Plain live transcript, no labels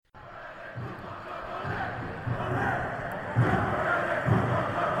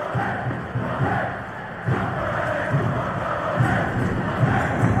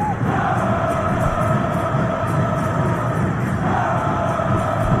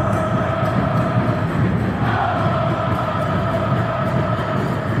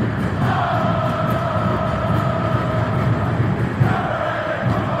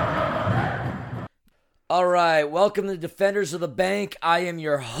All right, welcome to Defenders of the Bank. I am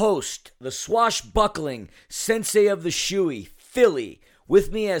your host, the swashbuckling sensei of the shoey, Philly.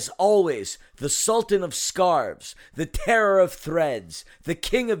 With me as always, the sultan of scarves, the terror of threads, the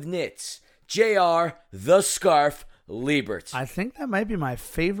king of knits, JR, the scarf, Liebert. I think that might be my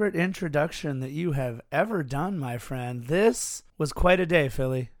favorite introduction that you have ever done, my friend. This was quite a day,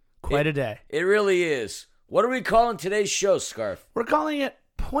 Philly. Quite a day. It really is. What are we calling today's show, Scarf? We're calling it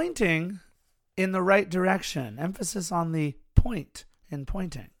Pointing in the Right Direction. Emphasis on the point in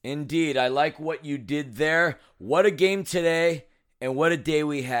pointing. Indeed, I like what you did there. What a game today, and what a day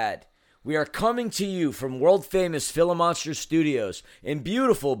we had. We are coming to you from world-famous Philomonster Studios in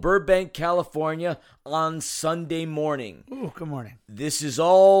beautiful Burbank, California on Sunday morning. Ooh, good morning. This is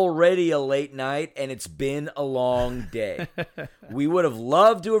already a late night, and it's been a long day. We would have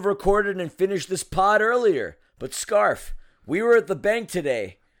loved to have recorded and finished this pod earlier, but Scarf, we were at the bank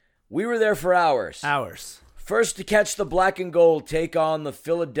today. We were there for hours. First to catch the black and gold take on the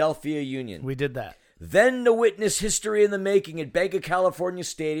Philadelphia Union. We did that. Then to witness history in the making at Banc of California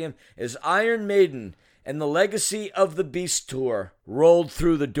Stadium as Iron Maiden and the Legacy of the Beast Tour rolled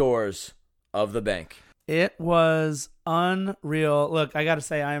through the doors of the bank. It was unreal. Look, I got to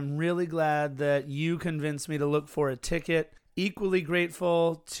say, I am really glad that you convinced me to look for a ticket. Equally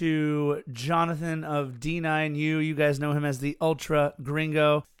grateful to Jonathan of D9U. You guys know him as the Ultra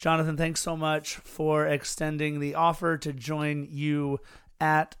Gringo. Jonathan, thanks so much for extending the offer to join you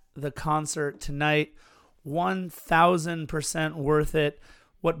at the concert tonight. 1,000% worth it.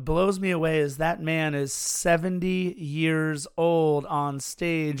 What blows me away is that man is 70 years old on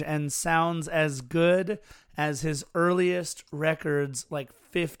stage and sounds as good as his earliest records like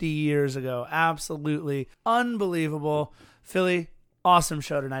 50 years ago. Absolutely unbelievable. Philly, awesome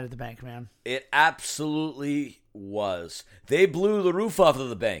show tonight at the bank, man. It absolutely was. They blew the roof off of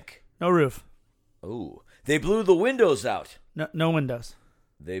the bank. No roof. Ooh. They blew the windows out. No windows.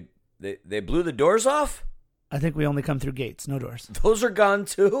 They blew the doors off? I think we only come through gates, no doors. Those are gone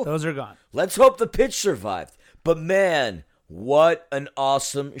too? Those are gone. Let's hope the pitch survived. But man, what an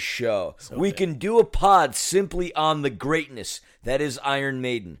awesome show. We can do a pod simply on the greatness that is Iron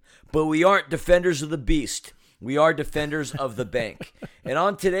Maiden. But we aren't defenders of the beast. We are defenders of the bank. And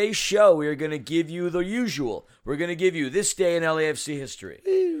on today's show, we are going to give you the usual. We're going to give you this day in LAFC history.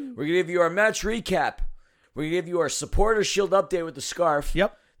 We're going to give you our match recap. We're going to give you our supporter shield update with the Scarf.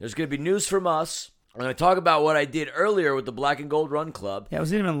 Yep. There's going to be news from us. I'm going to talk about what I did earlier with the Black and Gold Run Club. Yeah, it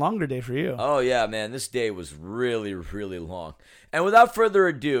was an even longer day for you. Oh, yeah, man. This day was really, really long. And without further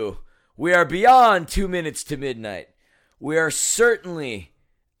ado, we are beyond 2 minutes to midnight. We are certainly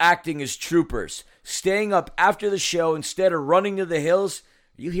acting as troopers, staying up after the show instead of running to the hills.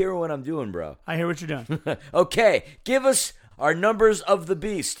 You hear what I'm doing, bro? I hear what you're doing. Okay, give us our numbers of the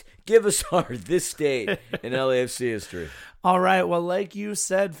beast. Give us our this day in LAFC history. All right, well, like you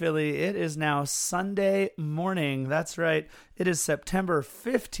said, Philly, it is now Sunday morning. That's right. It is September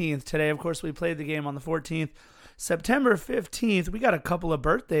 15th today. Of course, we played the game on the 14th. September 15th, we got a couple of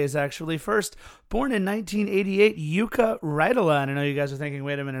birthdays, actually. First, born in 1988, Jukka Raitala. And I know you guys are thinking,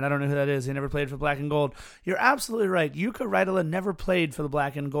 wait a minute, I don't know who that is. He never played for Black and Gold. You're absolutely right. Jukka Raitala never played for the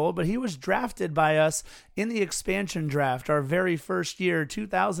Black and Gold, but he was drafted by us in the expansion draft, our very first year,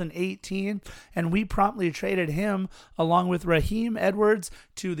 2018. And we promptly traded him, along with Raheem Edwards,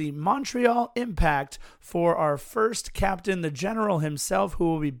 to the Montreal Impact for our first captain, the general himself, who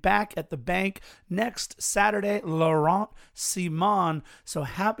will be back at the bank next Saturday, Laurent Simon. So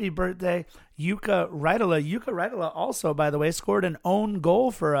happy birthday, Jukka Raitala. Jukka Raitala also, by the way, scored an own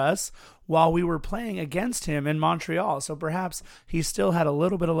goal for us while we were playing against him in Montreal. So perhaps he still had a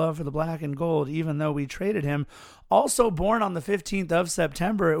little bit of love for the Black and Gold, even though we traded him. Also born on the 15th of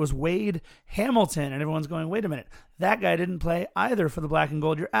September, it was Wade Hamilton. And everyone's going, wait a minute, that guy didn't play either for the Black and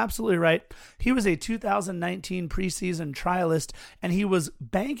Gold. You're absolutely right. He was a 2019 preseason trialist, and he was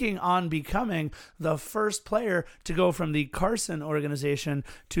banking on becoming the first player to go from the Carson organization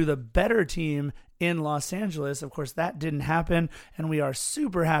to the better team in Los Angeles. Of course, that didn't happen, and we are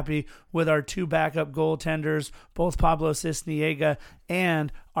super happy with our two backup goaltenders, both Pablo Cisniega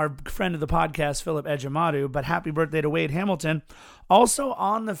and our friend of the podcast, Philip Ejimadu. But happy birthday to Wade Hamilton. Also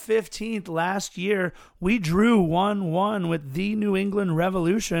on the 15th last year, we drew 1-1 with the New England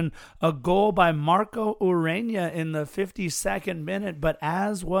Revolution, a goal by Marco Urena in the 52nd minute. But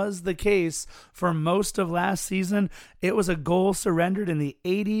as was the case for most of last season, it was a goal surrendered in the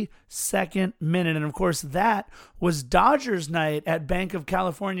 82nd minute. And of course, that was Dodgers night at Banc of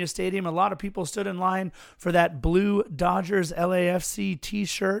California Stadium. A lot of people stood in line for that blue Dodgers LAFC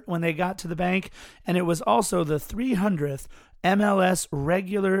t-shirt when they got to the bank. And it was also the 300th MLS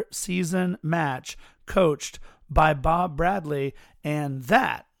regular season match coached by Bob Bradley, and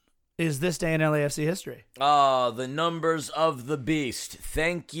that is this day in LAFC history. The numbers of the beast.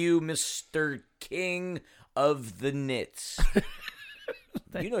 Thank you, Mr. King of the Knits.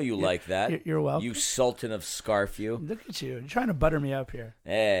 You know you like that. You're welcome. You sultan of Scarf, you. Look at you. You're trying to butter me up here.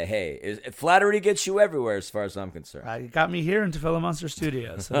 Hey, flattery gets you everywhere as far as I'm concerned. You got me here into Tefillah Monster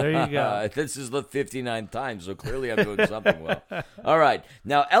Studios, so there you go. This is the 59th time, so clearly I'm doing something well. All right.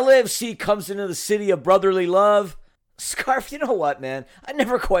 Now, LAFC comes into the city of brotherly love. Scarf, you know what, man? I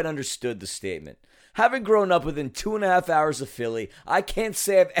never quite understood the statement. Having grown up within 2.5 hours of Philly, I can't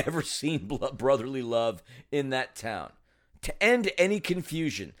say I've ever seen brotherly love in that town. To end any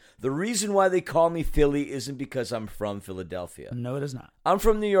confusion, the reason why they call me Philly isn't because I'm from Philadelphia. No, it is not. I'm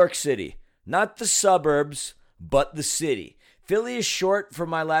from New York City. Not the suburbs, but the city. Philly is short for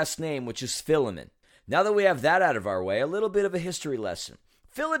my last name, which is Philemon. Now that we have that out of our way, a little bit of a history lesson.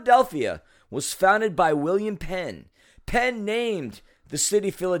 Philadelphia was founded by William Penn. Penn named the city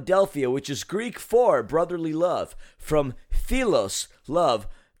Philadelphia, which is Greek for brotherly love, from philos, love,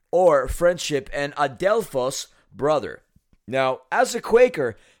 or friendship, and adelphos, brother. Now, as a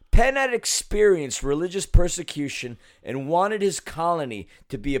Quaker, Penn had experienced religious persecution and wanted his colony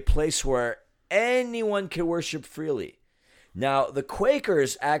to be a place where anyone could worship freely. Now, the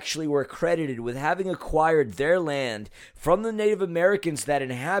Quakers actually were credited with having acquired their land from the Native Americans that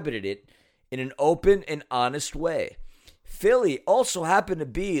inhabited it in an open and honest way. Philly also happened to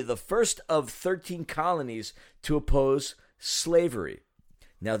be the first of 13 colonies to oppose slavery.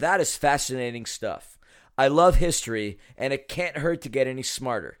 Now, that is fascinating stuff. I love history, and it can't hurt to get any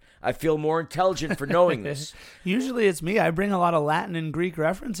smarter. I feel more intelligent for knowing this. Usually it's me. I bring a lot of Latin and Greek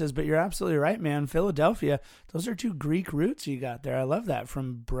references, but you're absolutely right, man. Philadelphia, those are two Greek roots you got there. I love that.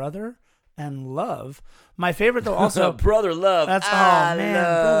 From brother and love. My favorite, though, also... Brother love. That's, I man,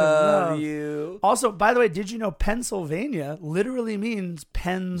 love love you. Also, by the way, did you know Pennsylvania literally means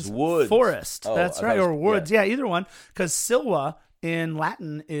Penn's woods. Forest? Oh, That's right, or woods. Yeah, either one. Because Silva in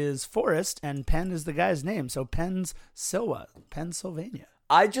Latin is forest, and Penn is the guy's name. So Penn's Silva, Pennsylvania.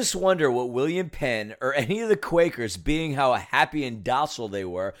 I just wonder what William Penn or any of the Quakers, being how happy and docile they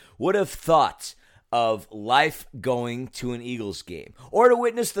were, would have thought of life going to an Eagles game or to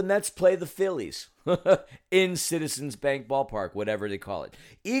witness the Mets play the Phillies in Citizens Bank Ballpark, whatever they call it.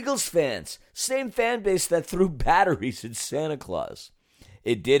 Eagles fans, same fan base that threw batteries at Santa Claus.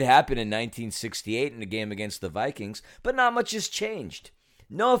 It did happen in 1968 in a game against the Vikings, but not much has changed.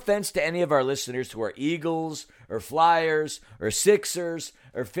 No offense to any of our listeners who are Eagles or Flyers or Sixers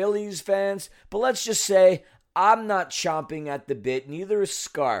or Phillies fans, but let's just say I'm not chomping at the bit, neither is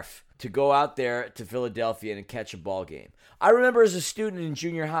Scarf, to go out there to Philadelphia and catch a ball game. I remember as a student in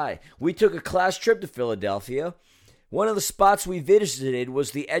junior high, we took a class trip to Philadelphia. One of the spots we visited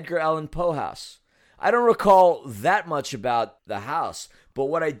was the Edgar Allan Poe House. I don't recall that much about the house, but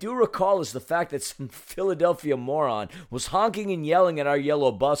what I do recall is the fact that some Philadelphia moron was honking and yelling at our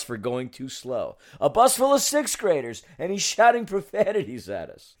yellow bus for going too slow. A bus full of sixth graders, and he's shouting profanities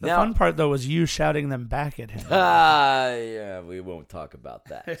at us. The fun part, though, was you shouting them back at him. Yeah, we won't talk about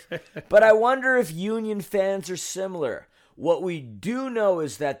that. But I wonder if Union fans are similar. What we do know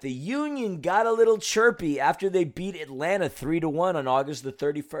is that the Union got a little chirpy after they beat Atlanta 3-1 on August the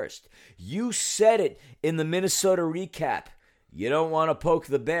 31st. You said it in the Minnesota recap. You don't want to poke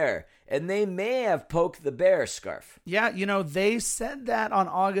the bear. And they may have poked the bear, Scarf. Yeah, they said that on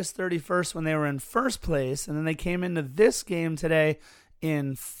August 31st when they were in first place, and then they came into this game today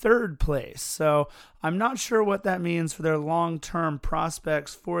in third place. So I'm not sure what that means for their long-term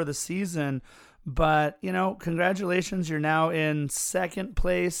prospects for the season. But, congratulations. You're now in second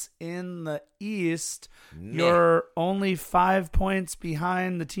place in the East. You're only 5 points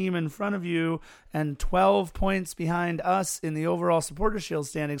behind the team in front of you and 12 points behind us in the overall Supporter Shield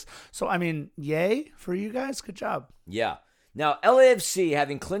standings. So, yay for you guys. Good job. Yeah. Now, LAFC,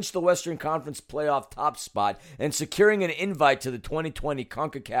 having clinched the Western Conference playoff top spot and securing an invite to the 2020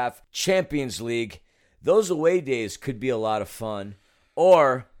 CONCACAF Champions League, those away days could be a lot of fun.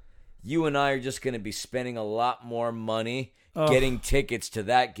 Or you and I are just going to be spending a lot more money getting tickets to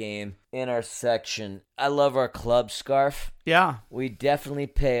that game in our section. I love our club, Scarf. Yeah. We definitely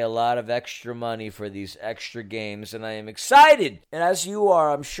pay a lot of extra money for these extra games, and I am excited, and as you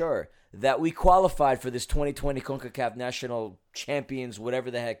are, I'm sure, that we qualified for this 2020 CONCACAF National Champions, whatever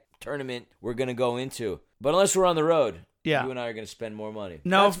the heck tournament we're going to go into. But unless we're on the road, you and I are going to spend more money.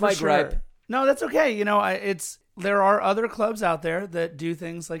 No, that's for my sure. gripe. No, that's okay. there are other clubs out there that do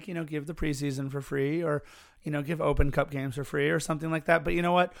things like, give the preseason for free or, give Open Cup games for free or something like that. But you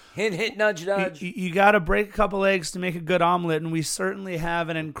know what? Hint, hint, nudge, nudge. You got to break a couple eggs to make a good omelet, and we certainly have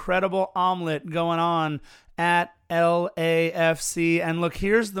an incredible omelet going on at LAFC. And look,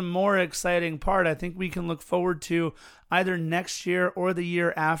 here's the more exciting part. I think we can look forward to either next year or the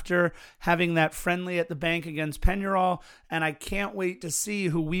year after having that friendly at the bank against Peñarol. And I can't wait to see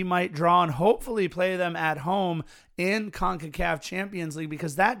who we might draw and hopefully play them at home in CONCACAF Champions League,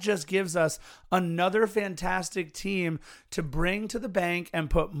 because that just gives us another fantastic team to bring to the bank and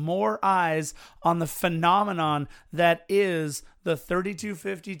put more eyes on the phenomenon that is the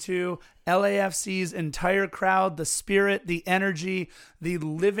 3252, LAFC's entire crowd, the spirit, the energy, the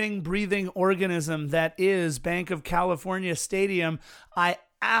living, breathing organism that is Bank of California Stadium. I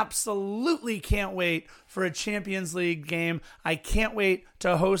absolutely can't wait for a Champions League game. I can't wait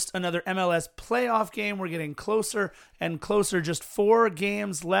to host another MLS playoff game. We're getting closer and closer. Just 4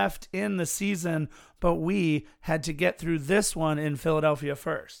 games left in the season, but we had to get through this one in Philadelphia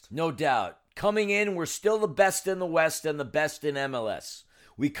first. No doubt. Coming in, we're still the best in the West and the best in MLS.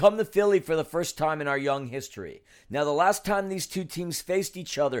 We come to Philly for the first time in our young history. Now, the last time these two teams faced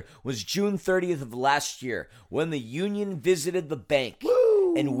each other was June 30th of last year when the Union visited the Bank. Woo!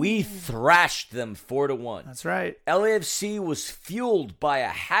 And we thrashed them 4-1. That's right. LAFC was fueled by a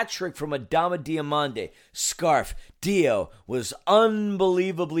hat trick from Adama Diomande. Scarf Dio was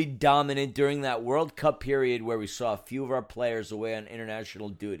unbelievably dominant during that World Cup period where we saw a few of our players away on international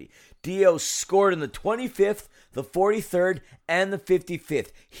duty. Dio scored in the 25th, the 43rd, and the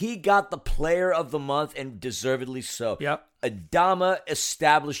 55th. He got the player of the month, and deservedly so. Yep. Adama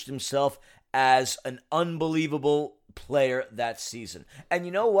established himself as an unbelievable player that season. And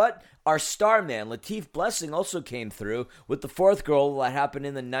you know what? Our star man, Latif Blessing, also came through with the 4th goal that happened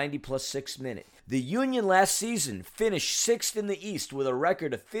in the 90+6 minute. The Union last season finished 6th in the East with a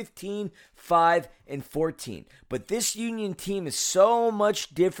record of 15, 5, and 14. But this Union team is so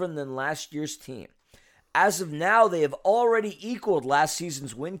much different than last year's team. As of now, they have already equaled last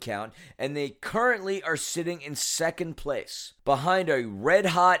season's win count, and they currently are sitting in 2nd place, behind a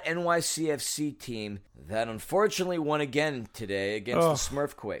red-hot NYCFC team that unfortunately won again today against the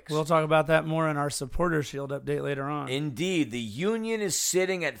Smurfquakes. We'll talk about that more in our Supporter Shield update later on. Indeed, the Union is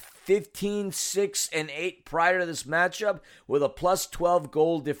sitting at 15, 6, and 8 prior to this matchup with a plus 12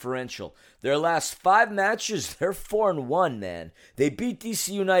 goal differential. Their last 5 matches, they're 4-1, man. They beat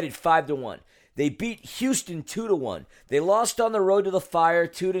DC United 5-1. They beat Houston 2-1. They lost on the road to the Fire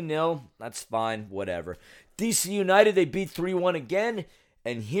 2-0. That's fine, whatever. DC United, they beat 3-1 again.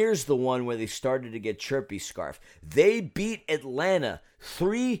 And here's the one where they started to get chirpy, Scarf. They beat Atlanta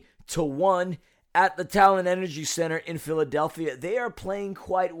 3-1 at the Talent Energy Center in Philadelphia. They are playing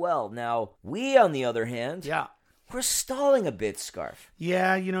quite well. Now, we, on the other hand, we're stalling a bit, Scarf.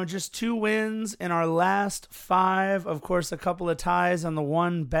 Yeah, just 2 wins in our last 5. Of course, a couple of ties on the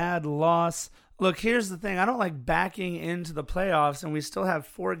 1 bad loss. Look, here's the thing. I don't like backing into the playoffs, and we still have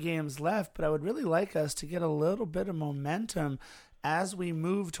 4 games left, but I would really like us to get a little bit of momentum as we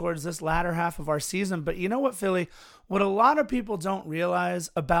move towards this latter half of our season. But you know what, Philly? What a lot of people don't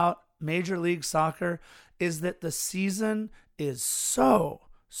realize about Major League Soccer is that the season is so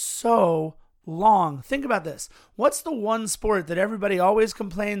long. Think about this. What's the one sport that everybody always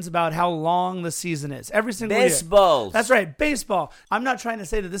complains about how long the season is? Every single year. Baseball. That's right, baseball. I'm not trying to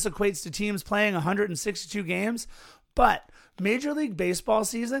say that this equates to teams playing 162 games, but Major League Baseball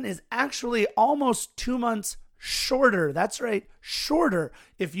season is actually almost 2 months shorter. That's right, shorter.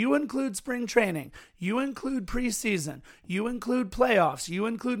 If you include spring training, you include preseason, you include playoffs, you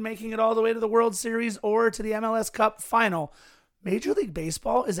include making it all the way to the World Series or to the MLS Cup final, Major League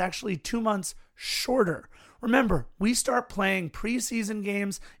Baseball is actually 2 months shorter. Remember, we start playing preseason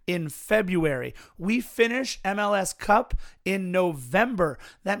games in February. We finish MLS Cup in November.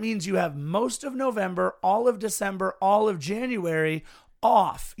 That means you have most of November, all of December, all of January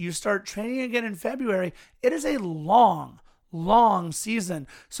off. You start training again in February. It is a long season.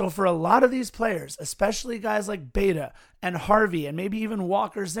 So for a lot of these players, especially guys like Beta and Harvey and maybe even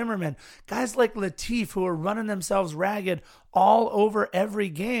Walker Zimmerman, guys like Latif who are running themselves ragged all over every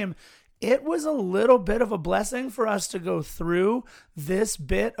game, it was a little bit of a blessing for us to go through this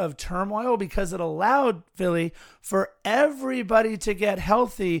bit of turmoil because it allowed, Philly, for everybody to get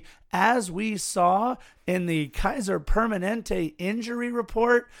healthy, as we saw in the Kaiser Permanente injury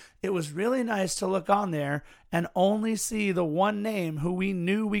report. It was really nice to look on there and only see the one name who we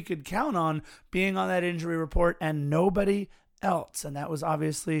knew we could count on being on that injury report and nobody else. And that was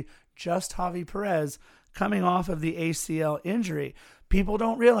obviously just Javi Perez coming off of the ACL injury. People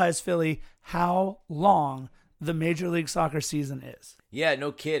don't realize, Philly, how long the Major League Soccer season is. Yeah,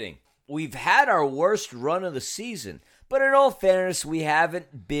 no kidding. We've had our worst run of the season, but in all fairness, we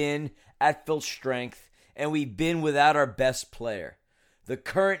haven't been at full strength, and we've been without our best player. The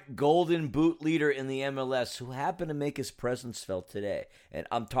current Golden Boot leader in the MLS, who happened to make his presence felt today. And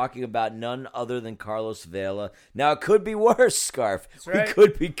I'm talking about none other than Carlos Vela. Now, it could be worse, Scarf. That's right. It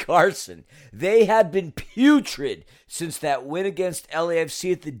could be Carson. They have been putrid since that win against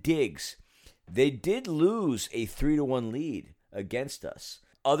LAFC at the Digs. They did lose a 3-1 lead against us.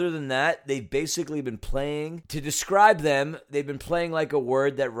 Other than that, they've basically been playing, to describe them, they've been playing like a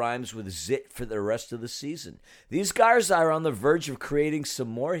word that rhymes with zit for the rest of the season. These guys are on the verge of creating some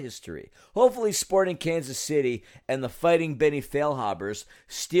more history. Hopefully Sporting Kansas City and the Fighting Benny Failhabers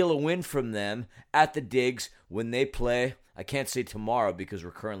steal a win from them at the Digs when they play, I can't say tomorrow because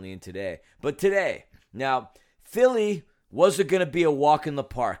we're currently in today, but today. Now, Philly wasn't going to be a walk in the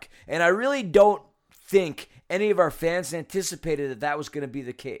park, and I really don't think any of our fans anticipated that was going to be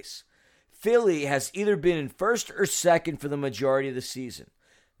the case. Philly has either been in first or second for the majority of the season.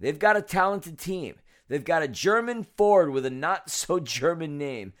 They've got a talented team. They've got a German forward with a not-so-German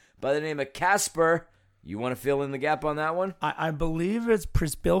name by the name of Kasper. You want to fill in the gap on that one? I believe it's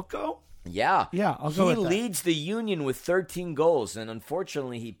Przybyłko. Yeah. Yeah, I'll go with that. He leads the Union with 13 goals, and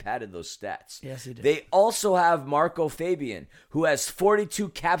unfortunately, he padded those stats. Yes, he did. They also have Marco Fabian, who has 42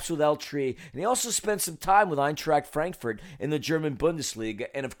 caps with Eltree, and he also spent some time with Eintracht Frankfurt in the German Bundesliga.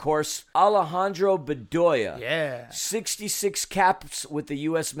 And, of course, Alejandro Bedoya. 66 caps with the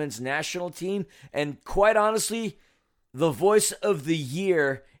U.S. men's national team, and quite honestly, the voice of the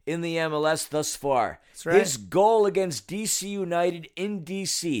year in the MLS thus far. That's right. His goal against DC United in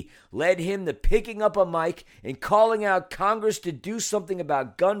DC led him to picking up a mic and calling out Congress to do something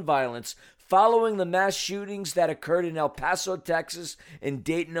about gun violence following the mass shootings that occurred in El Paso, Texas and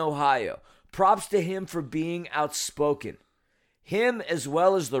Dayton, Ohio. Props to him for being outspoken. Him, as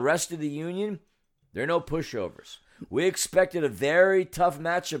well as the rest of the Union, they're no pushovers. We expected a very tough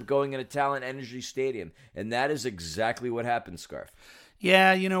matchup going into Talent Energy Stadium, and that is exactly what happened, Scarf.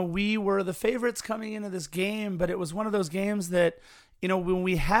 Yeah, we were the favorites coming into this game, but it was one of those games that, when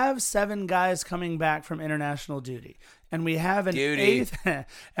we have 7 guys coming back from international duty, and we have an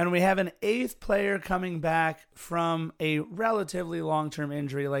eighth player coming back from a relatively long-term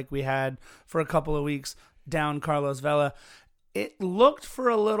injury like we had for a couple of weeks down Carlos Vela, it looked for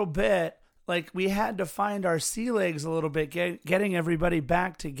a little bit like we had to find our sea legs a little bit, getting everybody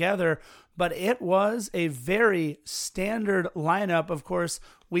back together. But it was a very standard lineup. Of course,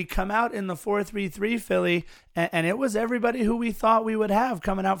 we come out in the 4-3-3 Philly, and it was everybody who we thought we would have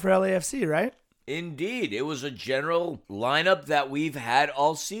coming out for LAFC, right? Indeed. It was a general lineup that we've had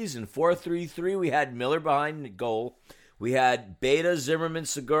all season. 4-3-3, we had Miller behind the goal. We had Beta, Zimmerman,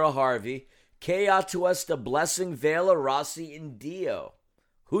 Segura, Harvey, Kay Atuesta, Blessing, Vela, Rossi, and Dio.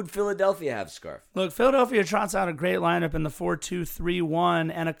 Who'd Philadelphia have, Scarf? Look, Philadelphia trots out a great lineup in the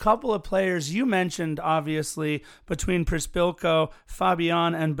 4-2-3-1, and a couple of players you mentioned, obviously, between Przybyłko,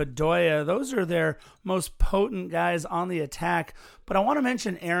 Fabian, and Bedoya. Those are their most potent guys on the attack. But I want to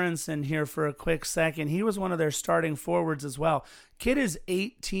mention Aronson here for a quick second. He was one of their starting forwards as well. Kid is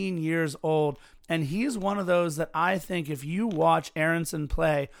 18 years old, and he's one of those that I think if you watch Aronson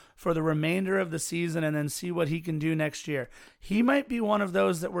play for the remainder of the season and then see what he can do next year, he might be one of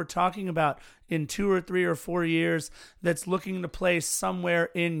those that we're talking about in 2 or 3 or 4 years that's looking to play somewhere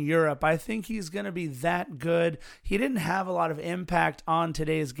in Europe. I think he's going to be that good. He didn't have a lot of impact on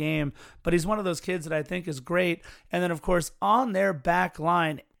today's game, but he's one of those kids that I think is great. And then, of course, on their back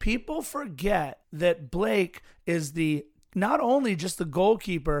line, people forget that Blake is not only just the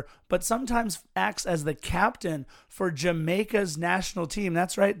goalkeeper, but sometimes acts as the captain for Jamaica's national team.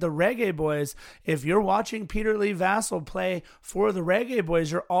 That's right, the Reggae Boys. If you're watching Peter Lee Vassell play for the Reggae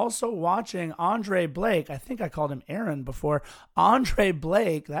Boys, you're also watching Andre Blake. I think I called him Aaron before. Andre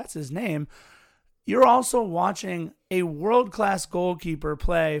Blake, that's his name. You're also watching a world-class goalkeeper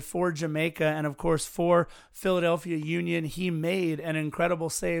play for Jamaica and, of course, for Philadelphia Union. He made an incredible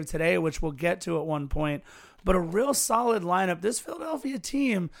save today, which we'll get to at one point. But a real solid lineup. This Philadelphia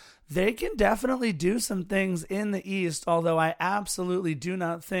team, they can definitely do some things in the East, although I absolutely do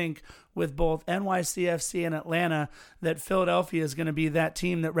not think with both NYCFC and Atlanta that Philadelphia is going to be that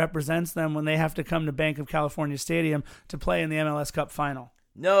team that represents them when they have to come to Bank of California Stadium to play in the MLS Cup final.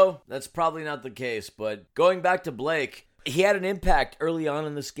 No, that's probably not the case, but going back to Blake, he had an impact early on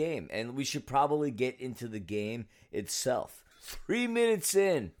in this game, and we should probably get into the game itself. 3 minutes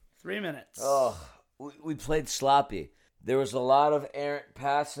in. 3 minutes. Oh, we played sloppy. There was a lot of errant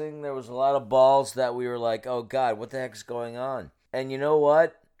passing. There was a lot of balls that we were like, oh, God, what the heck's going on? And you know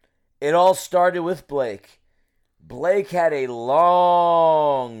what? It all started with Blake. Blake had a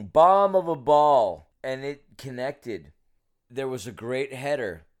long bomb of a ball, and it connected. There was a great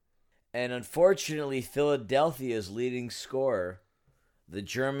header. And unfortunately, Philadelphia's leading scorer, the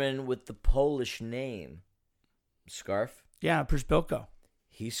German with the Polish name, Scarf? Yeah, Przybyłko.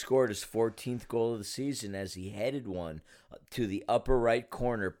 He scored his 14th goal of the season as he headed one to the upper right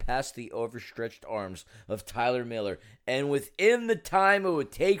corner past the overstretched arms of Tyler Miller. And within the time it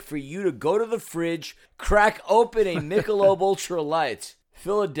would take for you to go to the fridge, crack open a Michelob Ultra Light,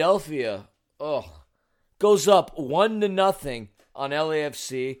 Philadelphia goes up 1-0 on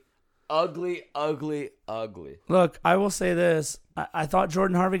LAFC. Ugly, ugly, ugly. Look, I will say this. I thought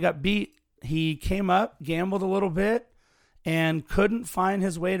Jordan Harvey got beat. He came up, gambled a little bit, and couldn't find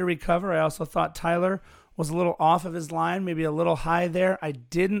his way to recover. I also thought Tyler was a little off of his line, maybe a little high there. I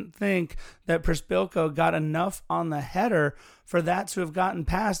didn't think that Przybyłko got enough on the header for that to have gotten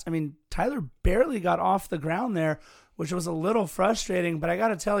past. I mean, Tyler barely got off the ground there, which was a little frustrating. But I got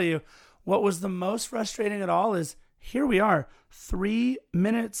to tell you, what was the most frustrating at all is here we are, 3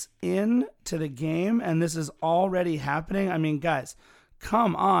 minutes into the game, and this is already happening. I mean, guys,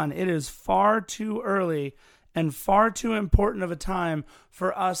 come on. It is far too early and far too important of a time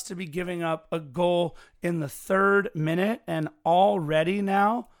for us to be giving up a goal in the 3rd minute. And already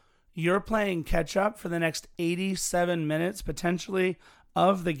now, you're playing catch up for the next 87 minutes, potentially,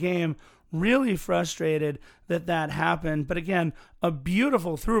 of the game. Really frustrated that happened. But again, a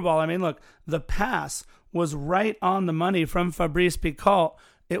beautiful through ball. I mean, look, the pass was right on the money from Fabrice Picault.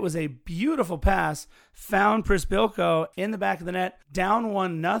 It was a beautiful pass, found Przybyłko in the back of the net, down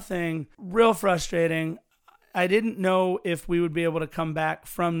 1-0. Real frustrating. I didn't know if we would be able to come back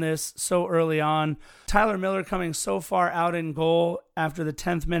from this so early on. Tyler Miller coming so far out in goal after the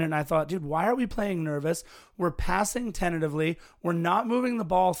 10th minute, and I thought, dude, why are we playing nervous? We're passing tentatively. We're not moving the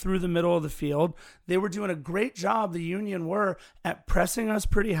ball through the middle of the field. They were doing a great job, the Union were, at pressing us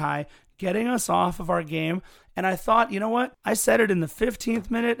pretty high, getting us off of our game. And I thought, you know what? I said it in the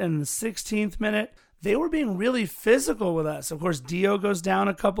 15th minute and the 16th minute. They were being really physical with us. Of course, Dio goes down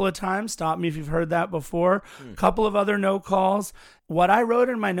a couple of times. Stop me if you've heard that before. A couple of other no calls. What I wrote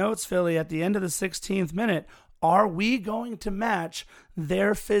in my notes, Philly, at the end of the 16th minute, are we going to match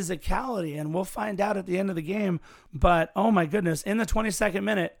their physicality? And we'll find out at the end of the game. But, oh my goodness, in the 22nd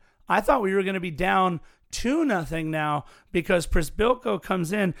minute, I thought we were going to be down 2-0 now because Przybyłko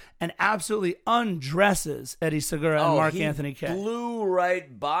comes in and absolutely undresses Eddie Segura and Mark Anthony Kaye. Blew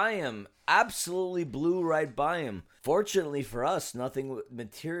right by him. Absolutely blew right by him. Fortunately for us, nothing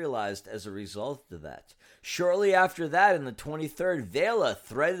materialized as a result of that. Shortly after that, in the 23rd, Vela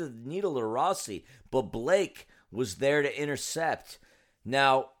threaded the needle to Rossi, but Blake was there to intercept.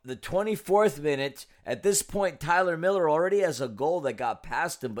 Now, the 24th minute, at this point, Tyler Miller already has a goal that got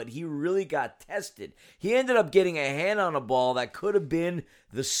past him, but he really got tested. He ended up getting a hand on a ball that could have been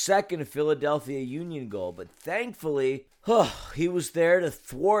the second Philadelphia Union goal, but thankfully, he was there to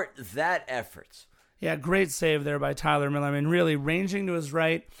thwart that effort. Yeah, great save there by Tyler Miller. I mean, really ranging to his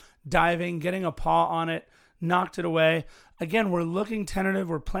right, diving, getting a paw on it, knocked it away. Again, we're looking tentative.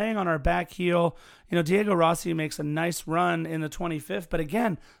 We're playing on our back heel. You know, Diego Rossi makes a nice run in the 25th, but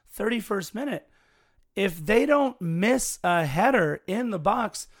again, 31st minute. If they don't miss a header in the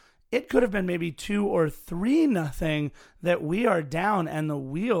box, it could have been maybe 2 or 3-0 that we are down, and the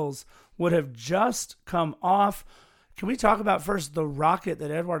wheels would have just come off. Can we talk about first the rocket that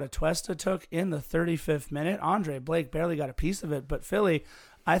Edward Atuesta took in the 35th minute? Andre Blake barely got a piece of it, but Philly,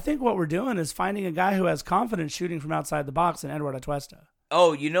 I think what we're doing is finding a guy who has confidence shooting from outside the box in Edward Atuesta.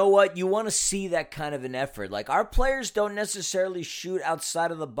 Oh, you know what? You want to see that kind of an effort. Like, our players don't necessarily shoot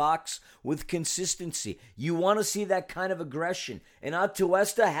outside of the box with consistency. You want to see that kind of aggression. And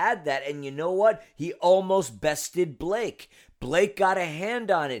Atuesta had that. And you know what? He almost bested Blake. Blake got a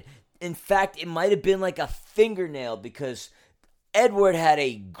hand on it. In fact, it might have been like a fingernail because Edward had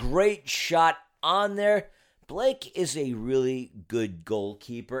a great shot on there. Blake is a really good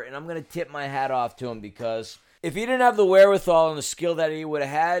goalkeeper, and I'm going to tip my hat off to him because if he didn't have the wherewithal and the skill that he would have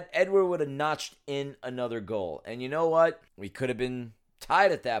had, Edward would have notched in another goal. And you know what? We could have been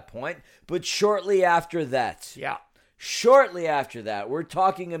tied at that point, but shortly after that, we're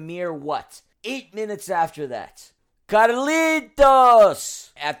talking a mere 8 minutes after that,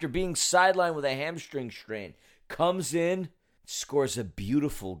 Carlitos, after being sidelined with a hamstring strain, comes in, scores a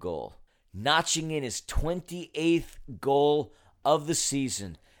beautiful goal, notching in his 28th goal of the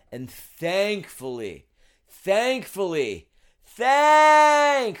season. And thankfully,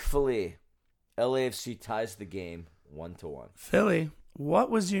 LAFC ties the game 1-1. Philly, what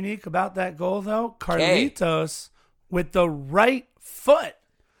was unique about that goal, though? Carlitos with the right foot.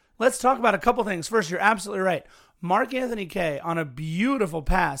 Let's talk about a couple things. First, you're absolutely right. Mark Anthony Kaye on a beautiful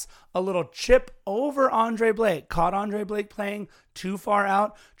pass, a little chip over Andre Blake, caught Andre Blake playing too far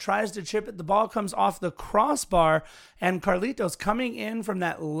out, tries to chip it, the ball comes off the crossbar, and Carlitos coming in from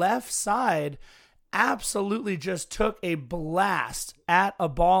that left side absolutely just took a blast at a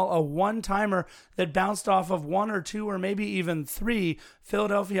ball, a one-timer that bounced off of one or two or maybe even three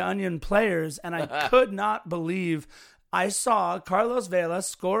Philadelphia Union players, and I could not believe I saw Carlos Vela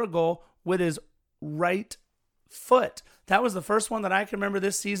score a goal with his right foot. That was the first one that I can remember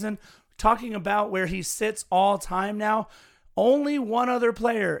this season. Talking about where he sits all time now, only one other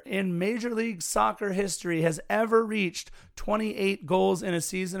player in Major League Soccer history has ever reached 28 goals in a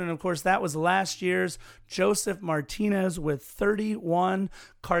season. And of course, that was last year's Joseph Martinez with 31.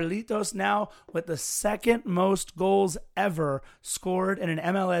 Carlitos now with the second most goals ever scored in an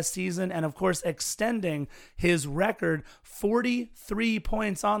MLS season. And of course, extending his record 43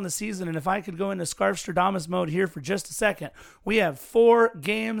 points on the season. And if I could go into Scarfstradamus mode here for just a second, we have 4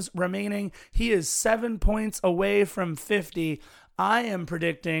 games remaining. He is 7 points away from 50. I am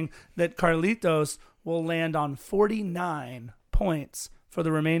predicting that Carlitos will land on 49 points for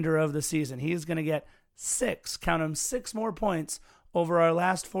the remainder of the season. He is going to get 6 more points over our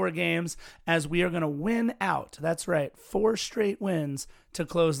last 4 games as we are going to win out. That's right, 4 straight wins to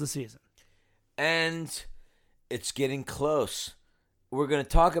close the season. And it's getting close. We're going to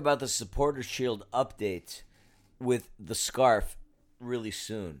talk about the Supporter Shield update with the Scarf really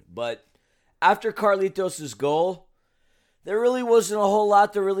soon. But after Carlitos' goal, there really wasn't a whole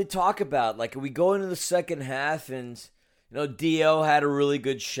lot to really talk about. Like, we go into the second half, and Dio had a really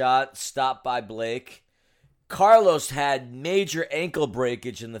good shot, stopped by Blake. Carlos had major ankle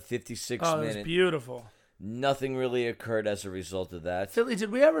breakage in the 56th minute. Oh, it was beautiful. Nothing really occurred as a result of that. Philly,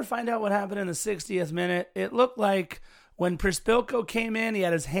 did we ever find out what happened in the 60th minute? It looked like when Prispilko came in, he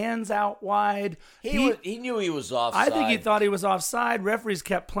had his hands out wide. He knew he was offside. I think he thought he was offside. Referees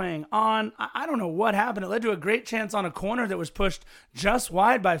kept playing on. I don't know what happened. It led to a great chance on a corner that was pushed just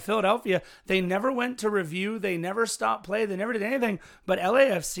wide by Philadelphia. They never went to review. They never stopped play. They never did anything. But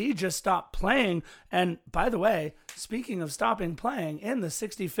LAFC just stopped playing. And by the way, speaking of stopping playing, in the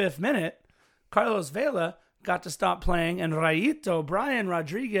 65th minute, Carlos Vela got to stop playing, and Brian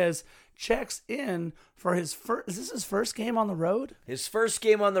Rodriguez checks in for his first. Is this his first game on the road? His first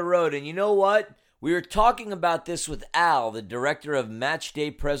game on the road. And you know what? We were talking about this with Al, the director of Match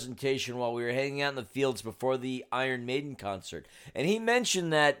Day Presentation, while we were hanging out in the fields before the Iron Maiden concert. And he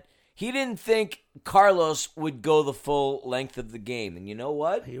mentioned that he didn't think Carlos would go the full length of the game. And you know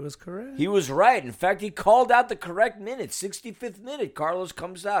what? He was correct. He was right. In fact, he called out the correct minute. 65th minute, Carlos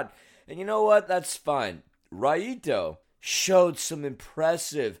comes out. And you know what? That's fine. Raito showed some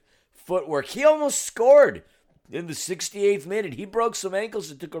impressive footwork. He almost scored in the 68th minute. He broke some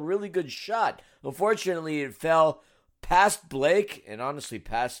ankles and took a really good shot. Unfortunately, it fell past Blake and honestly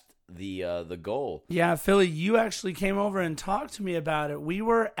past the goal. Yeah, Philly, you actually came over and talked to me about it. We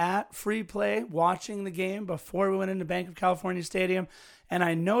were at Free Play watching the game before we went into Bank of California Stadium, and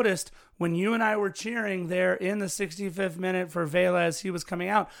I noticed when you and I were cheering there in the 65th minute for Vela as he was coming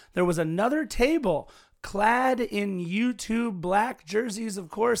out, there was another table clad in YouTube black jerseys, of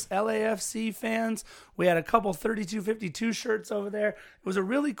course, LAFC fans. We had a couple 3252 shirts over there. It was a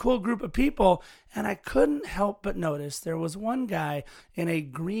really cool group of people, and I couldn't help but notice there was one guy in a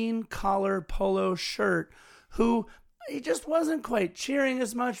green collar polo shirt who he just wasn't quite cheering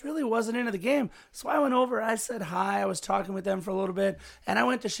as much, really wasn't into the game. So I went over, I said hi, I was talking with them for a little bit, and I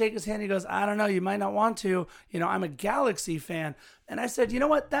went to shake his hand. He goes, I don't know, you might not want to. I'm a Galaxy fan. And I said, you know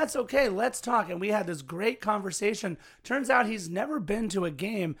what, that's okay, let's talk. And we had this great conversation. Turns out he's never been to a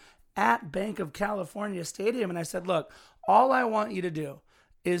game at Bank of California Stadium. And I said, look, all I want you to do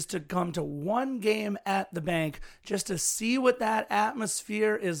is to come to one game at the Bank just to see what that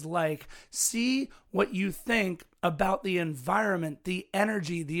atmosphere is like. See what you think about the environment, the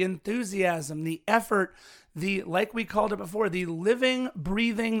energy, the enthusiasm, the effort, like we called it before, the living,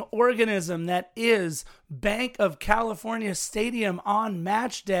 breathing organism that is Bank of California Stadium on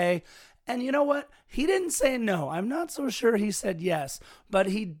match day. And you know what? He didn't say no. I'm not so sure he said yes, but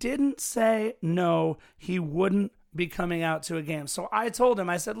he didn't say no. He wouldn't be coming out to a game. So I told him,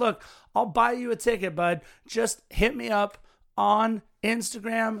 I said, look, I'll buy you a ticket, bud. Just hit me up on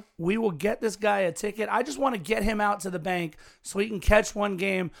Instagram. We will get this guy a ticket. I just want to get him out to the Bank so he can catch one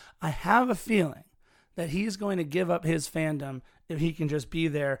game. I have a feeling that he's going to give up his fandom if he can just be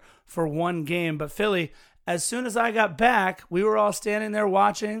there for one game. But Philly, as soon as I got back, we were all standing there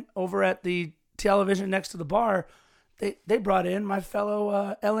watching over at the television next to the bar. They brought in my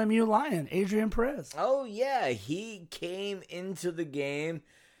fellow LMU Lion, Adrian Perez. Oh, yeah. He came into the game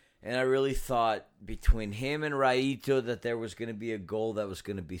And I really thought between him and Raito that there was going to be a goal that was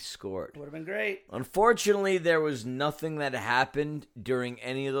going to be scored. Would have been great. Unfortunately, there was nothing that happened during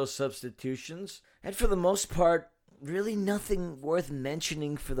any of those substitutions. And for the most part, really nothing worth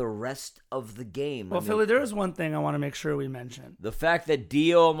mentioning for the rest of the game. Well, Philly, there is one thing I want to make sure we mention. The fact that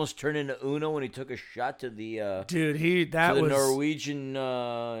Dio almost turned into Uno when he took a shot to the Norwegian,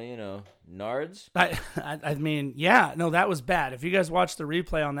 Nards. I mean, yeah, no, that was bad. If you guys watched the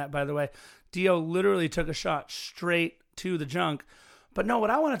replay on that, by the way, Dio literally took a shot straight to the junk. But no,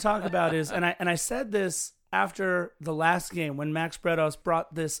 what I want to talk about is, and I said this after the last game when Max Bretos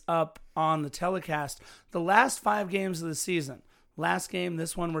brought this up on the telecast, the last 5 games of the season, last game,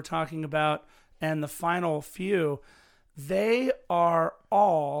 this one we're talking about, and the final few, they are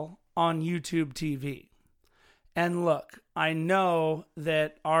all on YouTube TV. And look, I know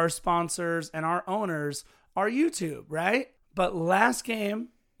that our sponsors and our owners are YouTube, right? But last game,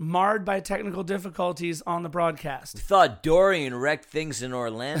 marred by technical difficulties on the broadcast. We thought Dorian wrecked things in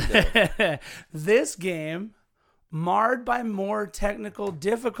Orlando. This game, marred by more technical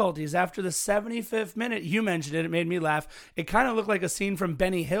difficulties. After the 75th minute, you mentioned it, it made me laugh. It kind of looked like a scene from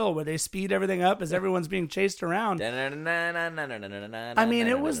Benny Hill where they speed everything up as everyone's being chased around. I mean,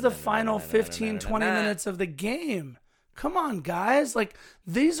 it was the final 15, 20 minutes of the game. Come on, guys. Like,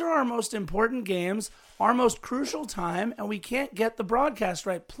 these are our most important games, our most crucial time, and we can't get the broadcast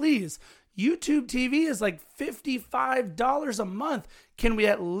right. Please, YouTube TV is like $55 a month. Can we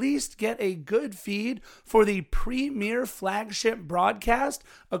at least get a good feed for the premier flagship broadcast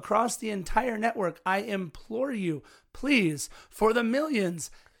across the entire network? I implore you, please, for the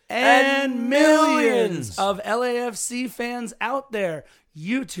millions and millions of LAFC fans out there,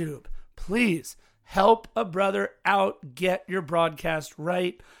 YouTube, please help a brother out, get your broadcast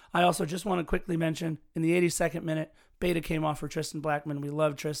right. I also just want to quickly mention, in the 82nd minute, Beta came off for Tristan Blackman. We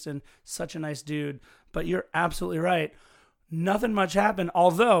love Tristan. Such a nice dude. But you're absolutely right. Nothing much happened.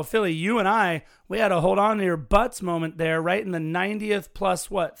 Although, Philly, you and I, we had a hold on to your butts moment there, right in the 90th plus,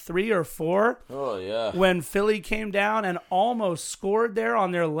 3 or 4? Oh, yeah. When Philly came down and almost scored there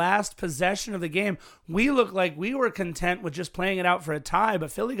on their last possession of the game. We looked like we were content with just playing it out for a tie, but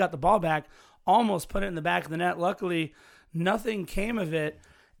Philly got the ball back, almost put it in the back of the net. Luckily, nothing came of it.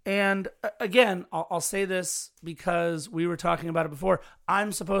 And again, I'll say this because we were talking about it before.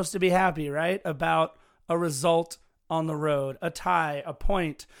 I'm supposed to be happy, right, about a result on the road, a tie, a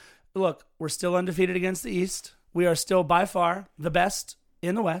point. Look, we're still undefeated against the East. We are still by far the best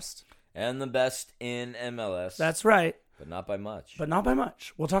in the West. And the best in MLS. That's right. But not by much. But not by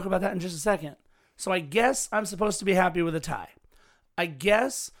much. We'll talk about that in just a second. So I guess I'm supposed to be happy with a tie. I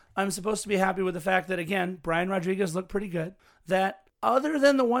guess I'm supposed to be happy with the fact that, again, Brian Rodriguez looked pretty good. That other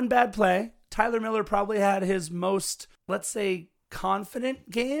than the one bad play, Tyler Miller probably had his most, let's say,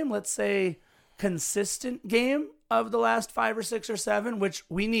 confident game, let's say consistent game of the last 5 or 6 or 7, which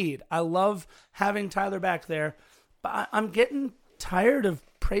we need. I love having Tyler back there, but I'm getting tired of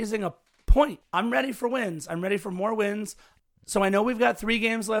praising a point. I'm ready for wins. I'm ready for more wins. So I know we've got 3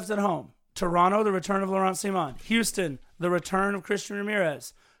 games left at home. Toronto, the return of Laurent Simon. Houston, the return of Christian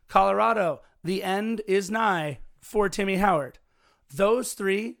Ramirez. Colorado, the end is nigh for Timmy Howard. Those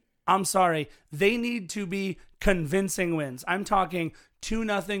 3, I'm sorry, they need to be convincing wins. I'm talking 2-0,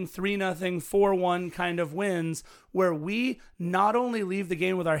 3-0, 4-1 kind of wins where we not only leave the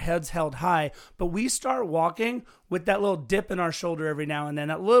game with our heads held high, but we start walking with that little dip in our shoulder every now and then,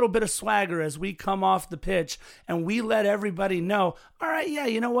 that little bit of swagger as we come off the pitch, and we let everybody know, all right, yeah,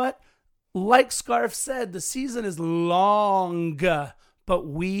 you know what? Like Scarf said, the season is long, but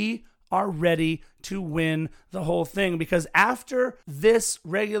we are ready to win the whole thing, because after this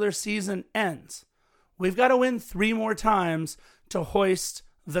regular season ends, we've got to win 3 more times to hoist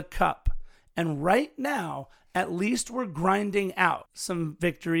the cup. And right now, at least we're grinding out some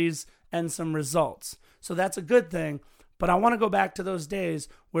victories and some results. So that's a good thing. But I want to go back to those days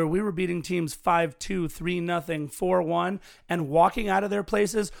where we were beating teams 5-2, 3-0, 4-1, and walking out of their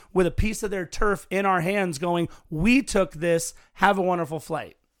places with a piece of their turf in our hands going, we took this, have a wonderful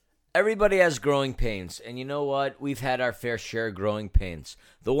flight. Everybody has growing pains, and you know what? We've had our fair share of growing pains.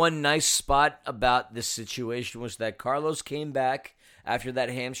 The one nice spot about this situation was that Carlos came back after that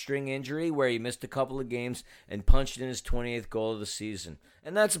hamstring injury where he missed a couple of games and punched in his 28th goal of the season.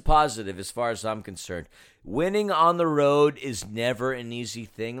 And that's a positive as far as I'm concerned. Winning on the road is never an easy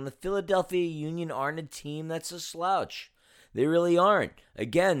thing, and the Philadelphia Union aren't a team that's a slouch. They really aren't.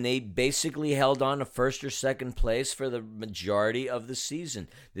 Again, they basically held on to first or second place for the majority of the season.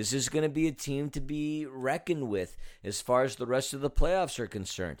 This is going to be a team to be reckoned with as far as the rest of the playoffs are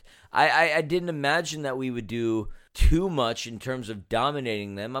concerned. I didn't imagine that we would do too much in terms of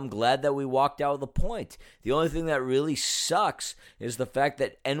dominating them. I'm glad that we walked out with a point. The only thing that really sucks is the fact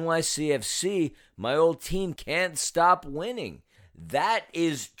that NYCFC, my old team, can't stop winning. That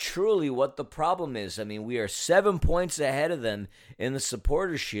is truly what the problem is. I mean, we are 7 points ahead of them in the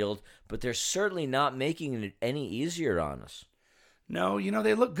Supporters' Shield, but they're certainly not making it any easier on us. No,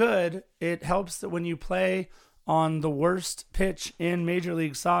 they look good. It helps that when you play on the worst pitch in Major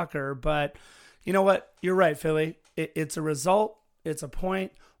League Soccer, but you know what? You're right, Philly. It's a result. It's a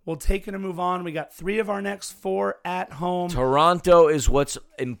point. We'll take it and move on. We got 3 of our next 4 at home. Toronto is what's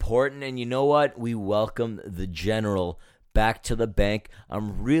important, and you know what? We welcome the General back to the bank.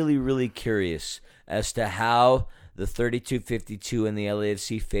 I'm really, really curious as to how the 3252 and the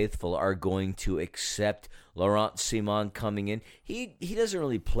LAFC faithful are going to accept Laurent Simon coming in. He doesn't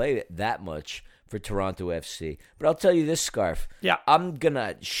really play that much for Toronto FC. But I'll tell you this, Scarf. Yeah. I'm going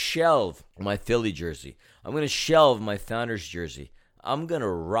to shelve my Philly jersey. I'm going to shelve my Founders jersey. I'm going to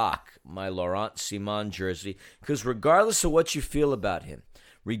rock my Laurent Simon jersey because regardless of what you feel about him,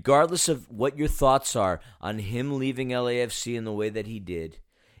 regardless of what your thoughts are on him leaving LAFC in the way that he did,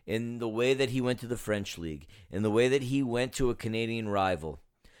 in the way that he went to the French League, in the way that he went to a Canadian rival,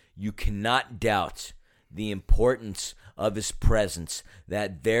 you cannot doubt the importance of his presence.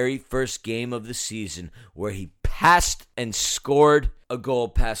 That very first game of the season where he passed and scored a goal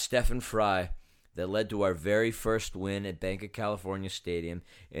past Stephen Fry that led to our very first win at Banc of California Stadium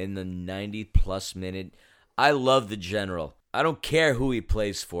in the 90-plus minute. I love the General. I don't care who he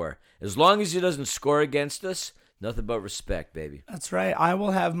plays for. As long as he doesn't score against us, nothing but respect, baby. That's right. I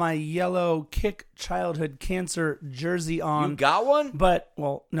will have my yellow Kick Childhood Cancer jersey on. You got one? But,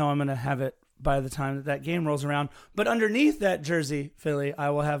 well, no, I'm going to have it by the time that game rolls around. But underneath that jersey, Philly, I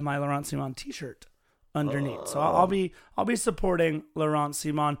will have my Laurent Simon t-shirt underneath. So I'll be supporting Laurent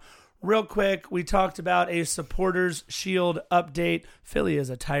Simon. Real quick, we talked about a Supporters Shield update. Philly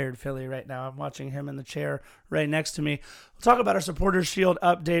is a tired Philly right now. I'm watching him in the chair right next to me. We'll talk about our Supporters Shield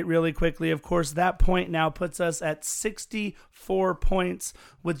update really quickly. Of course, that point now puts us at 64 points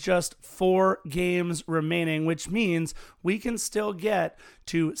with just 4 games remaining, which means we can still get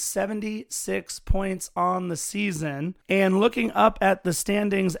to 76 points on the season. And looking up at the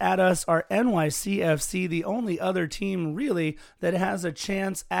standings at us are NYCFC, the only other team really that has a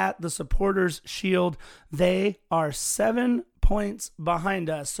chance at the Supporters Shield. They are 7 points behind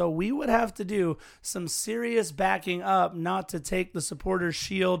us. So we would have to do some serious backing up not to take the Supporters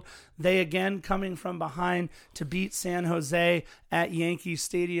Shield. They again coming from behind to beat San Jose at Yankee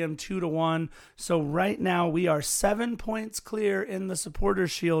Stadium 2-1. So right now we are 7 points clear in the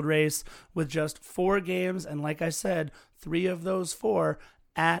Supporters Shield race with just 4 games. And like I said, 3 of those 4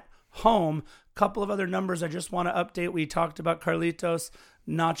 at home. Couple of other numbers I just want to update. We talked about Carlitos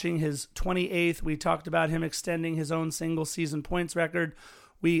notching his 28th. We talked about him extending his own single season points record.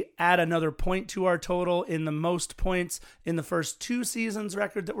 We add another point to our total in the most points in the first 2 seasons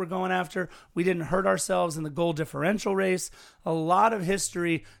record that we're going after. We didn't hurt ourselves in the goal differential race. A lot of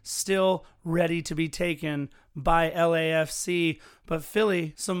history still ready to be taken by LAFC. But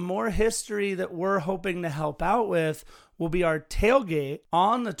Philly, some more history that we're hoping to help out with will be our tailgate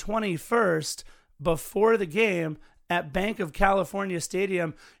on the 21st before the game at Banc of California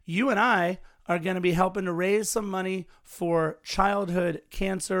Stadium. You and I are going to be helping to raise some money for childhood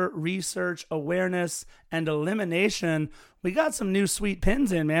cancer research, awareness, and elimination. We got some new sweet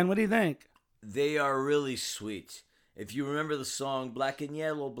pins in, man. What do you think? They are really sweet. If you remember the song Black and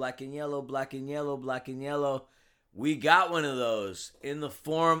Yellow, Black and Yellow, Black and Yellow, Black and Yellow, we got one of those in the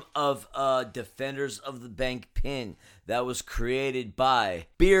form of a Defenders of the Bank pin that was created by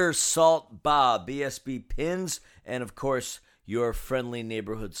Beer Salt Bob, BSB Pins, and of course, your friendly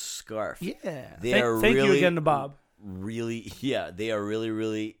neighborhood scarf. Yeah. Thank you again to Bob. They are really,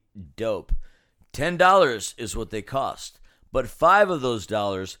 really dope. $10 is what they cost, but $5 of those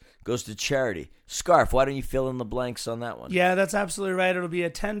dollars goes to charity. Scarf, why don't you fill in the blanks on that one? Yeah, that's absolutely right. It'll be a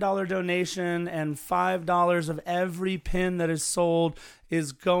 $10 donation, and $5 of every pin that is sold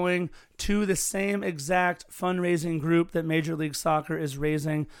is going to the same exact fundraising group that Major League Soccer is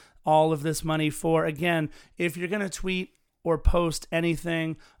raising all of this money for. Again, if you're going to tweet or post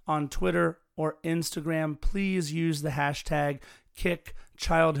anything on Twitter or Instagram, please use the hashtag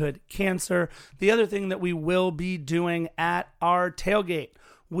 #KickChildhoodCancer. The other thing that we will be doing at our tailgate,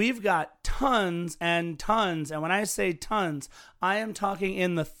 we've got tons and tons. And when I say tons, I am talking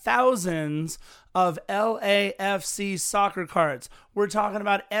in the thousands of LAFC soccer cards. We're talking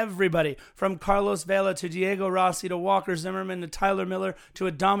about everybody from Carlos Vela to Diego Rossi to Walker Zimmerman to Tyler Miller to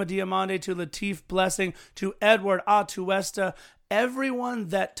Adama Diomande to Latif Blessing to Edward Atuesta. Everyone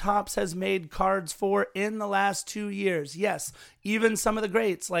that Topps has made cards for in the last 2 years. Yes, even some of the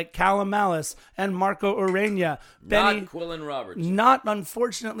greats like Callum Malice and Marco Urena. Not Quillen Roberts.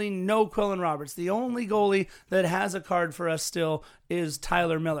 Unfortunately, no Quillen Roberts. The only goalie that has a card for us still is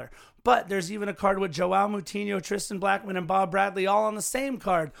Tyler Miller. But there's even a card with Joao Moutinho, Tristan Blackman, and Bob Bradley all on the same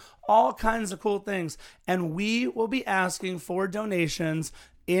card. All kinds of cool things. And we will be asking for donations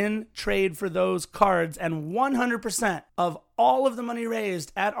in trade for those cards, and 100% of all of the money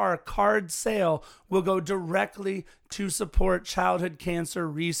raised at our card sale will go directly to support childhood cancer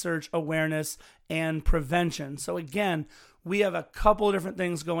research, awareness, and prevention. So again, we have a couple of different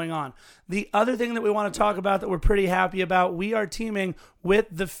things going on. The other thing that we want to talk about that we're pretty happy about, we are teaming with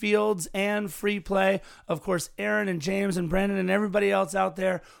the Fields and Free Play. Of course, Aaron and James and Brendan and everybody else out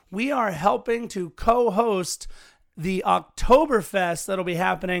there, we are helping to co-host the Oktoberfest that'll be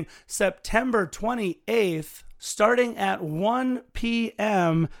happening September 28th, starting at 1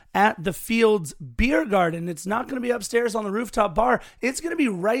 p.m. at the Fields Beer Garden. It's not going to be upstairs on the rooftop bar. It's going to be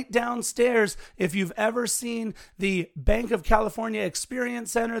right downstairs. If you've ever seen the Bank of California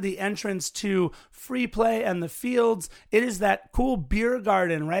Experience Center, the entrance to Free Play and the Fields, it is that cool beer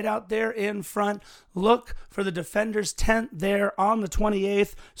garden right out there in front. Look for the Defenders tent there on the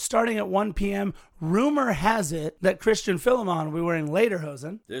 28th, starting at 1 p.m. Rumor has it that Christian Philemon will be wearing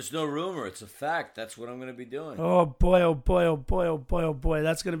lederhosen. There's no rumor. It's a fact. That's what I'm going to be doing. Oh, boy, oh, boy, oh, boy, oh, boy, oh, boy.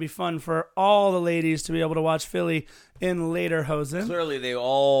 That's going to be fun for all the ladies to be able to watch Philly in lederhosen. Clearly, they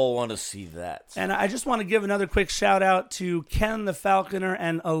all want to see that. And I just want to give another quick shout out to Ken the Falconer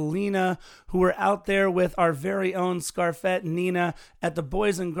and Alina, who were out there with our very own Scarfette Nina at the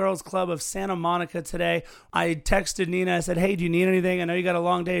Boys and Girls Club of Santa Monica today. I texted Nina. I said, hey, do you need anything? I know you got a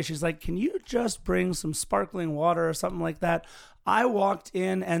long day. She's like, can you just bring some sparkling water or something like that? I walked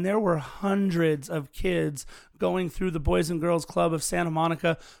in and there were hundreds of kids going through the Boys and Girls Club of Santa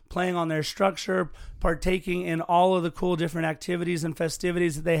Monica, playing on their structure, partaking in all of the cool different activities and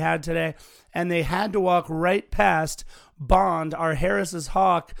festivities that they had today. And they had to walk right past Bond, our Harris's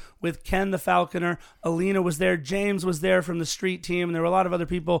Hawk, with Ken the Falconer. Alina was there. James was there from the street team. And there were a lot of other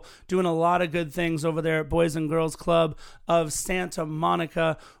people doing a lot of good things over there at Boys and Girls Club of Santa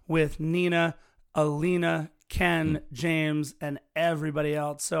Monica with Nina, Alina, Ken, James, and everybody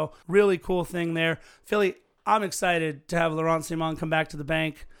else. So really cool thing there. Philly, I'm excited to have Laurent Simon come back to the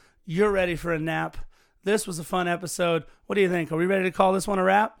bank. You're ready for a nap. This was a fun episode. What do you think? Are we ready to call this one a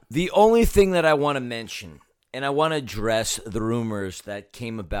wrap? The only thing that I want to mention, and I want to address the rumors that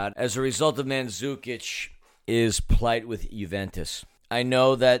came about as a result of Mandzukic's plight with Juventus. I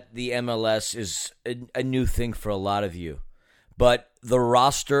know that the MLS is a new thing for a lot of you, but the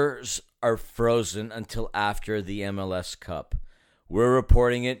rosters are frozen until after the MLS Cup. We're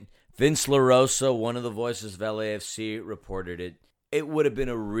reporting it. Vince LaRosa, one of the voices of LAFC, reported it. It would have been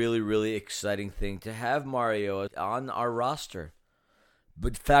a really, really exciting thing to have Mario on our roster.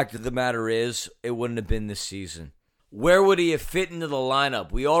 But the fact of the matter is, it wouldn't have been this season. Where would he have fit into the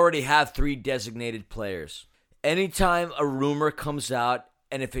lineup? We already have 3 designated players. Anytime a rumor comes out,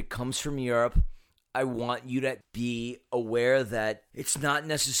 and if it comes from Europe, I want you to be aware that it's not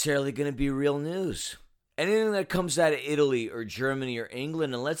necessarily going to be real news. Anything that comes out of Italy or Germany or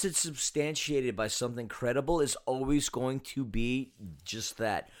England, unless it's substantiated by something credible, is always going to be just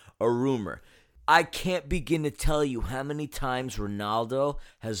that, a rumor. I can't begin to tell you how many times Ronaldo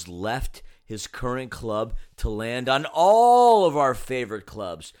has left his current club to land on all of our favorite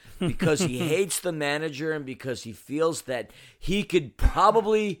clubs because he hates the manager and because he feels that he could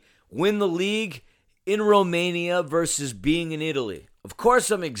probably win the league in Romania versus being in Italy. Of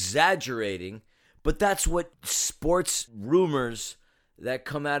course, I'm exaggerating, but that's what sports rumors that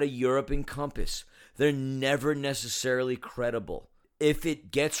come out of Europe encompass. They're never necessarily credible. If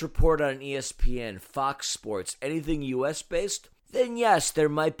it gets reported on ESPN, Fox Sports, anything US-based, then yes, there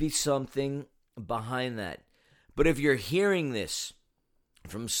might be something behind that. But if you're hearing this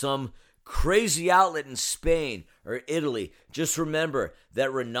from some crazy outlet in Spain or Italy, just remember that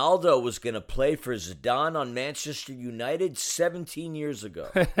Ronaldo was going to play for Zidane on Manchester United 17 years ago.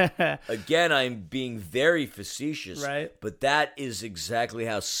 Again, I'm being very facetious, right? But that is exactly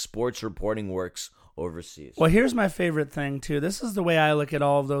how sports reporting works overseas. Well, here's my favorite thing, too. This is the way I look at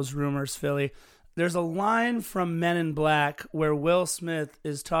all of those rumors, Philly. There's a line from Men in Black where Will Smith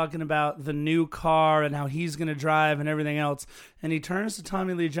is talking about the new car and how he's going to drive and everything else. And he turns to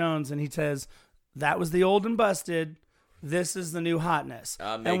Tommy Lee Jones and he says, that was the old and busted. This is the new hotness.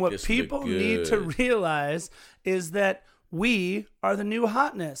 And what people need to realize is that we are the new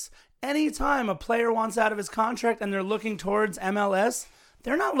hotness. Anytime a player wants out of his contract and they're looking towards MLS,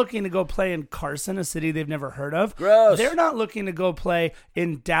 they're not looking to go play in Carson, a city they've never heard of. Gross. They're not looking to go play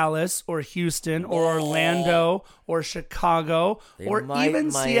in Dallas or Houston or Orlando or Chicago or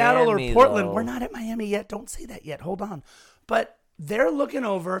even Seattle or Portland. Though. We're not at Miami yet. Don't say that yet. Hold on. But they're looking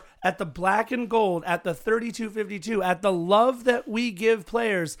over at the black and gold, at the 32-52, at the love that we give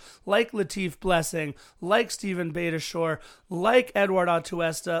players like Latif Blessing, like Steven Beitashour, like Edward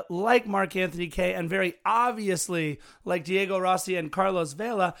Atuesta, like Mark Anthony Kaye, and very obviously like Diego Rossi and Carlos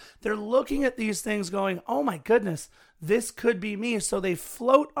Vela. They're looking at these things going, oh my goodness, this could be me. So they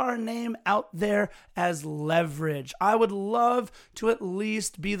float our name out there as leverage. I would love to at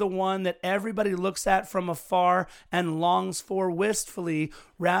least be the one that everybody looks at from afar and longs for wistfully,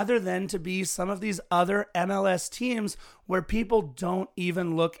 rather than to be some of these other MLS teams where people don't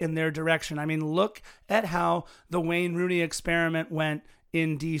even look in their direction. I mean, look at how the Wayne Rooney experiment went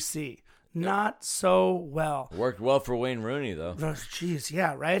in DC. Not so well. Worked well for Wayne Rooney, though. Jeez,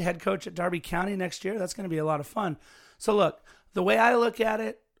 yeah, right? Head coach at Derby County next year. That's going to be a lot of fun. So look, the way I look at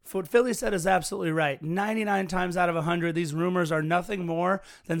it, what Philly said is absolutely right. 99 times out of 100, these rumors are nothing more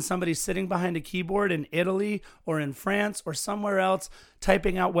than somebody sitting behind a keyboard in Italy or in France or somewhere else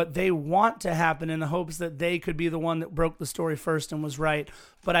typing out what they want to happen in the hopes that they could be the one that broke the story first and was right.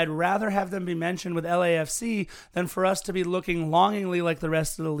 But I'd rather have them be mentioned with LAFC than for us to be looking longingly like the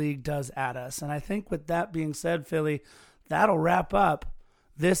rest of the league does at us. And I think with that being said, Philly, that'll wrap up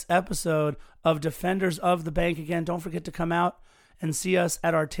this episode of Defenders of the Bank. Again, don't forget to come out and see us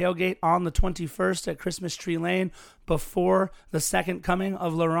at our tailgate on the 21st at Christmas Tree Lane before the second coming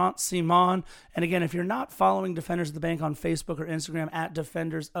of Laurent Simon. And again, if you're not following Defenders of the Bank on Facebook or Instagram at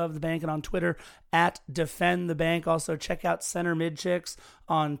Defenders of the Bank, and on Twitter at Defend the Bank, also check out Center Mid Chicks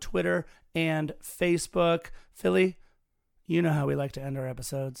on Twitter and Facebook. Philly, you know how we like to end our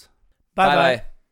episodes. Bye-bye.